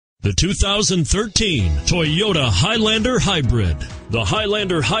The 2013 Toyota Highlander Hybrid. The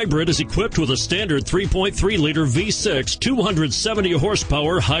Highlander Hybrid is equipped with a standard 3.3-liter V6 270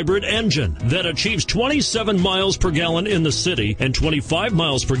 horsepower hybrid engine that achieves 27 miles per gallon in the city and 25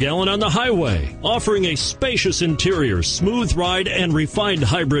 miles per gallon on the highway. Offering a spacious interior, smooth ride, and refined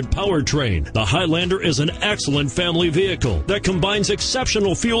hybrid powertrain, the Highlander is an excellent family vehicle that combines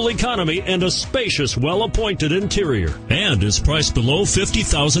exceptional fuel economy and a spacious, well-appointed interior, and is priced below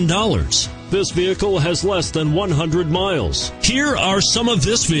 $50,000. This vehicle has less than 100 miles. Here are some of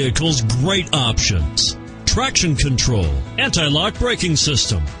this vehicle's great options: traction control, anti-lock braking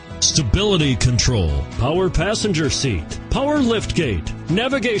system, stability control, power passenger seat, power liftgate,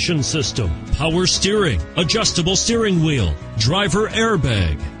 navigation system, power steering, adjustable steering wheel, driver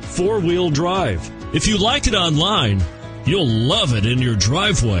airbag, four-wheel drive. If you like it online, you'll love it in your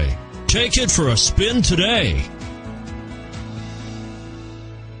driveway. Take it for a spin today.